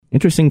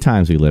Interesting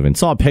times we live in.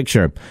 Saw a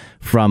picture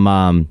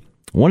from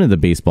one of the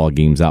baseball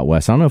games out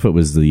west. I don't know if it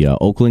was the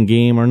Oakland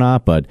game or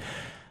not, but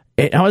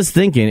I was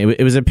thinking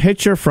it was a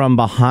picture from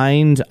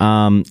behind,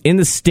 in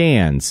the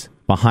stands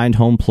behind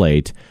home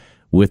plate,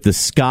 with the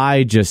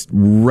sky just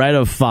red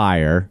of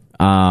fire,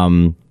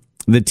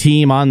 the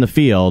team on the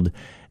field,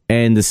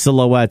 and the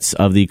silhouettes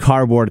of the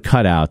cardboard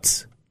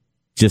cutouts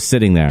just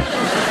sitting there.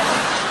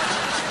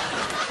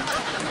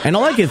 And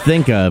all I could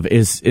think of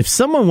is if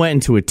someone went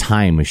into a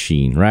time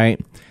machine, right,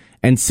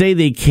 and say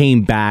they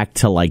came back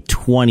to like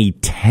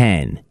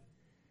 2010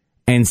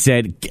 and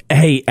said,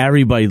 hey,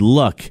 everybody,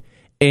 look,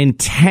 in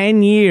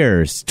 10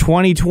 years,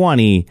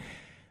 2020,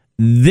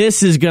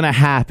 this is going to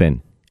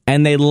happen.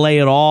 And they lay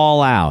it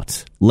all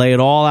out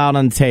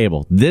on the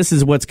table. This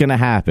is what's going to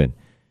happen.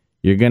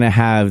 You're going to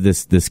have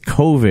this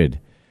COVID.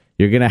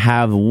 You're going to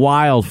have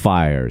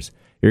wildfires.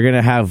 You're going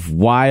to have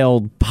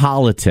wild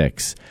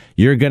politics.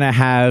 You're going to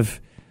have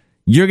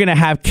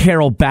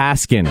Carol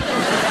Baskin.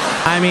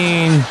 I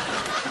mean,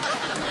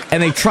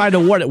 and they tried to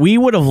warn it. We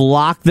would have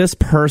locked this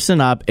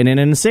person up in an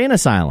insane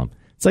asylum.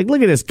 It's like,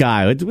 look at this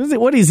guy.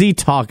 What is he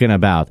talking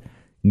about?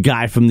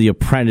 Guy from The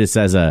Apprentice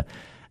as a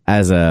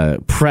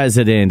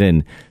president,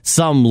 and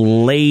some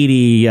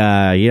lady,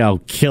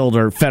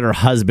 fed her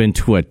husband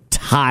to a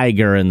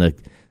tiger, and the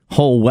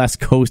whole West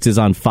Coast is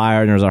on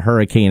fire, and there's a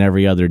hurricane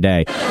every other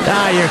day.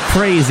 You're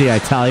crazy, I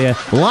tell you.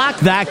 Lock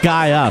that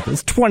guy up.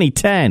 It's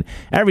 2010.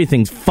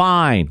 Everything's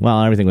fine.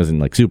 Well, everything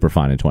wasn't like super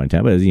fine in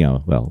 2010, but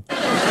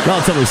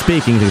relatively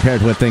speaking,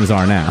 compared to what things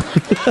are now.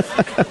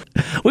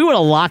 We would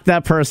have locked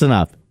that person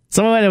up.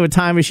 Someone went into a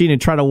time machine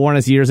and tried to warn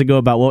us years ago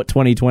about what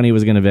 2020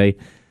 was going to be.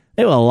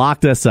 They would have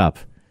locked us up.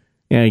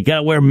 You got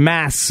to wear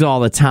masks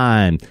all the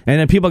time. And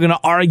then people are going to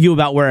argue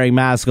about wearing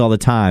masks all the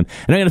time.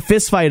 And they're going to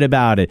fist fight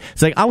about it.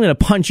 It's like, I'm going to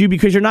punch you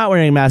because you're not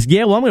wearing a mask.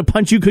 Yeah, well, I'm going to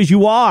punch you because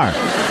you are.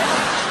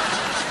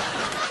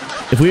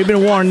 If we had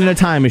been warned in a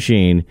time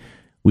machine,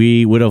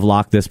 we would have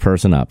locked this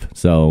person up.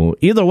 So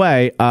either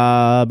way,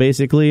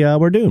 basically,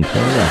 we're doomed. And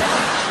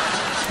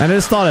I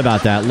just thought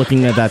about that,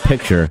 looking at that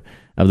picture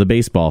of the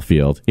baseball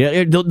field.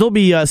 Yeah, there'll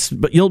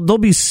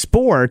be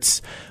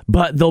sports,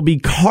 but there'll be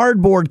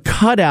cardboard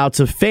cutouts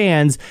of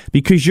fans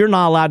because you're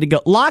not allowed to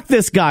go. Lock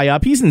this guy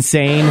up. He's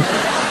insane.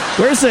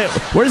 Where's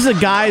the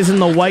guys in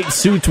the white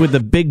suits with the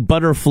big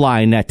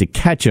butterfly net to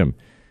catch him?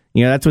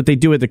 That's what they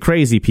do with the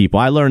crazy people.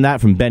 I learned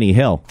that from Benny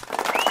Hill.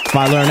 If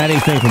I learned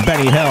anything from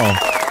Benny Hill,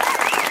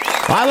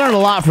 I learned a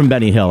lot from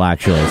Benny Hill,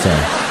 actually. So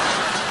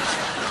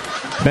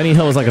Benny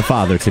Hill was like a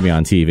father to me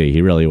on TV.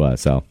 He really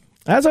was. So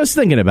as I was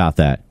thinking about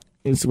that,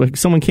 it's like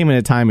someone came in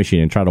a time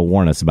machine and tried to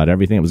warn us about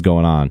everything that was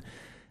going on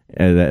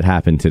that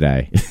happened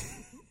today.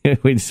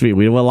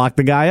 we will lock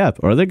the guy up,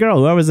 or the girl,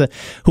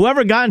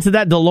 whoever got into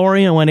that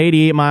DeLorean and went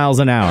 88 miles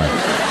an hour.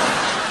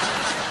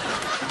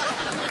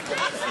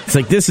 It's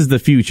like, this is the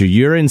future.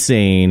 You're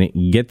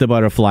insane. Get the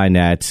butterfly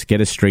net,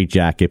 get a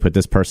straitjacket, put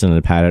this person in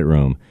a padded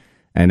room.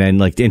 And then,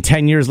 like, in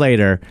 10 years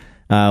later,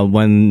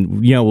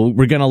 when,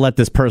 we're going to let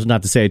this person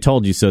not to say I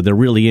told you so, they're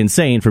really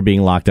insane for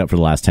being locked up for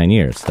the last 10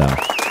 years. So,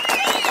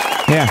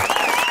 yeah.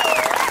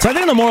 So I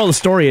think the moral of the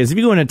story is, if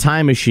you go in a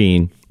time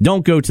machine,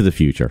 don't go to the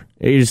future.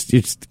 It's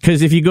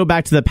because if you go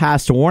back to the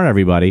past to warn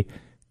everybody,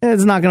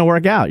 it's not going to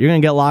work out. You're going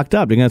to get locked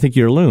up. They're going to think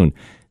you're a loon.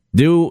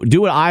 Do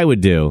what I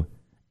would do.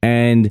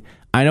 And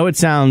I know it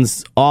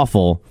sounds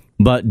awful,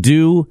 but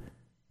do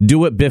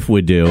what Biff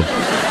would do.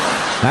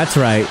 That's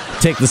right.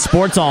 Take the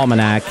sports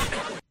almanac,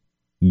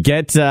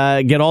 get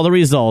all the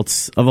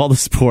results of all the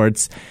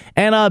sports,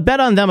 and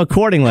bet on them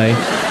accordingly,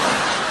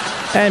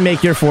 and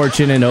make your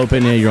fortune and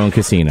open your own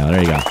casino.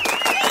 There you go.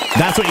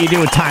 That's what you do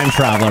with time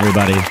travel,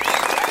 everybody.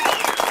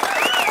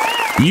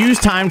 Use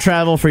time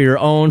travel for your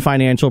own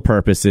financial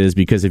purposes,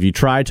 because if you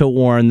try to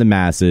warn the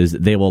masses,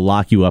 they will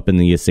lock you up in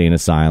the insane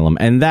asylum.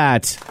 And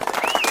that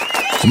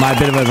is my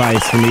bit of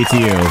advice from me to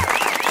you,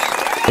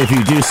 if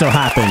you do so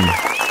happen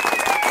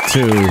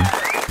to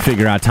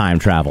figure out time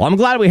travel. I'm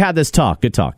glad we had this talk. Good talk.